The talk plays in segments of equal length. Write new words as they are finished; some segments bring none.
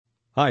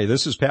Hi,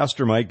 this is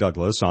Pastor Mike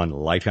Douglas on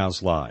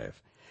Lighthouse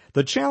Live.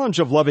 The challenge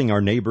of loving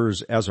our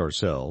neighbors as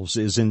ourselves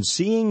is in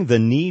seeing the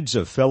needs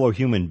of fellow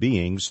human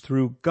beings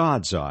through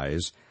God's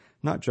eyes,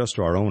 not just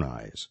our own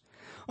eyes.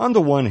 On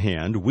the one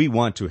hand, we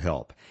want to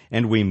help,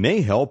 and we may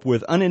help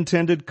with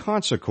unintended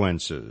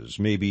consequences,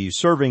 maybe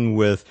serving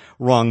with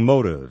wrong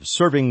motives,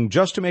 serving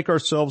just to make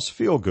ourselves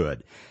feel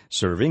good,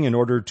 serving in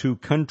order to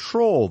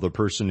control the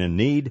person in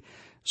need,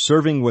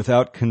 serving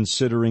without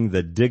considering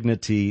the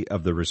dignity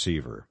of the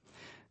receiver.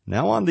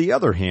 Now, on the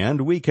other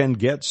hand, we can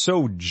get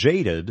so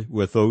jaded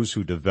with those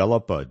who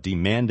develop a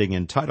demanding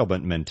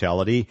entitlement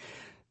mentality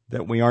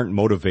that we aren't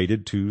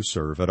motivated to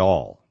serve at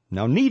all.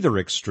 Now, neither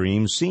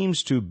extreme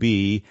seems to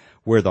be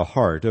where the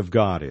heart of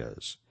God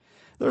is.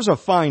 There's a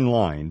fine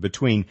line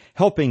between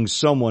helping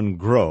someone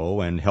grow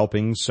and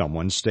helping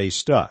someone stay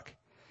stuck.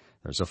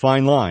 There's a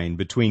fine line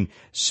between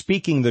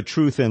speaking the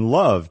truth in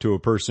love to a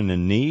person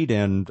in need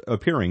and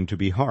appearing to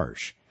be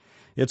harsh.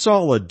 It's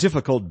all a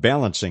difficult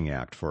balancing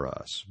act for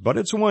us, but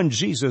it's one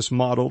Jesus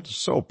modeled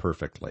so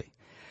perfectly.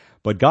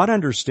 But God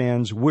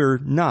understands we're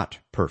not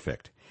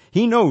perfect.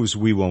 He knows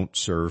we won't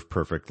serve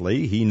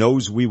perfectly. He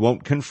knows we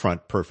won't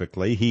confront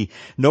perfectly. He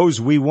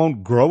knows we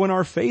won't grow in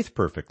our faith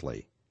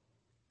perfectly.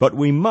 But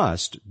we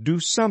must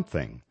do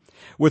something.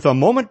 With a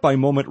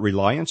moment-by-moment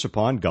reliance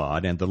upon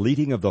God and the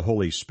leading of the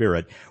Holy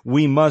Spirit,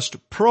 we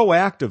must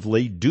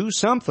proactively do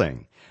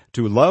something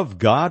to love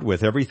God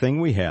with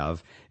everything we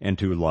have and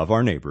to love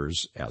our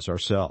neighbors as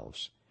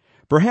ourselves.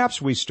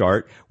 Perhaps we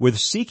start with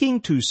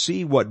seeking to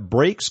see what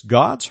breaks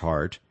God's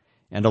heart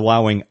and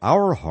allowing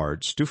our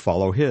hearts to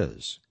follow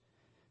His.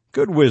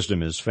 Good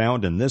wisdom is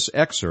found in this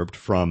excerpt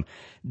from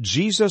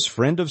Jesus,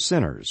 Friend of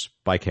Sinners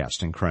by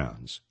Casting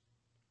Crowns.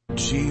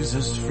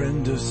 Jesus,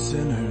 friend of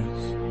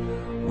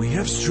sinners, we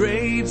have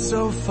strayed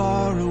so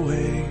far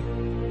away.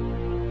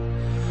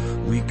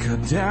 We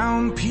cut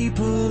down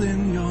people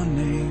in your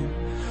name,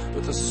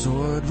 but the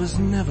sword was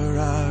never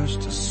ours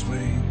to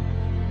swing.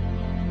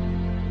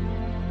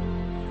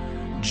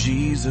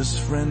 Jesus,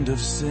 friend of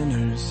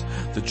sinners,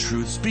 the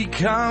truth's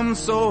become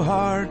so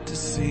hard to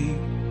see.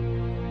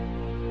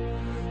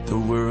 The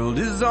world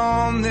is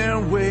on their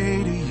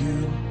way to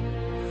you,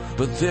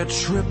 but they're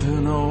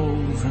tripping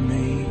over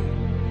me.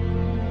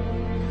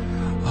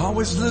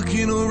 Always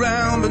looking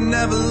around but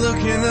never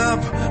looking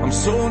up. I'm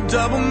so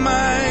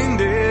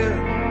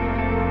double-minded.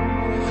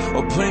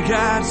 A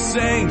plank-eyed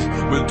saint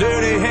with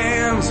dirty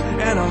hands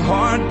and a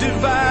heart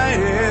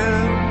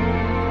divided.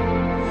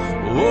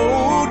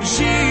 Oh,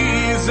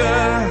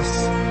 Jesus,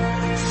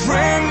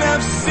 friend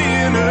of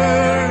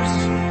sinners,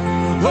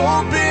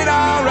 open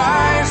our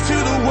eyes to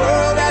the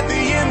world at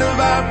the end of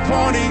our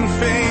pointing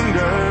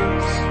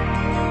fingers.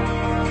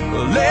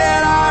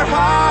 Let our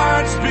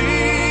hearts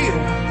be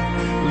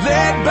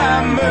led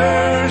by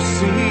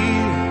mercy.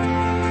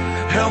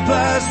 Help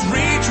us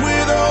reach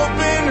with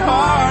open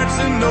hearts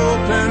and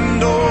open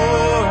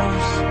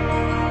doors.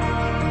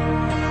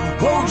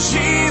 Oh,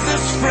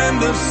 Jesus,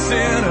 friend of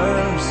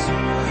sinners,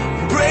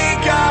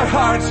 break our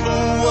hearts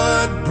for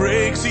what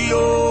breaks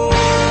yours.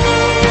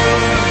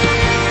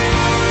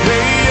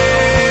 Hey,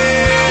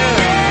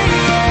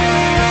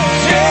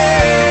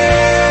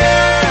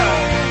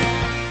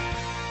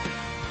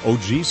 O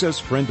Jesus,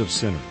 friend of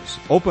sinners,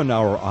 open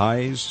our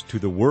eyes to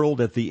the world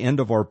at the end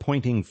of our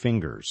pointing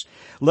fingers.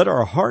 Let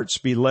our hearts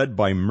be led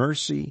by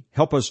mercy.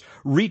 Help us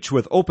reach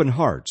with open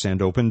hearts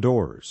and open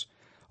doors.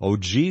 O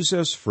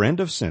Jesus,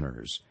 friend of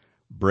sinners,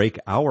 break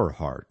our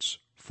hearts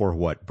for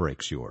what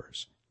breaks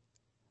yours.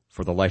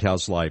 For the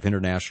Lighthouse Live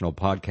International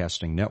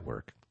Podcasting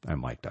Network,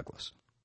 I'm Mike Douglas.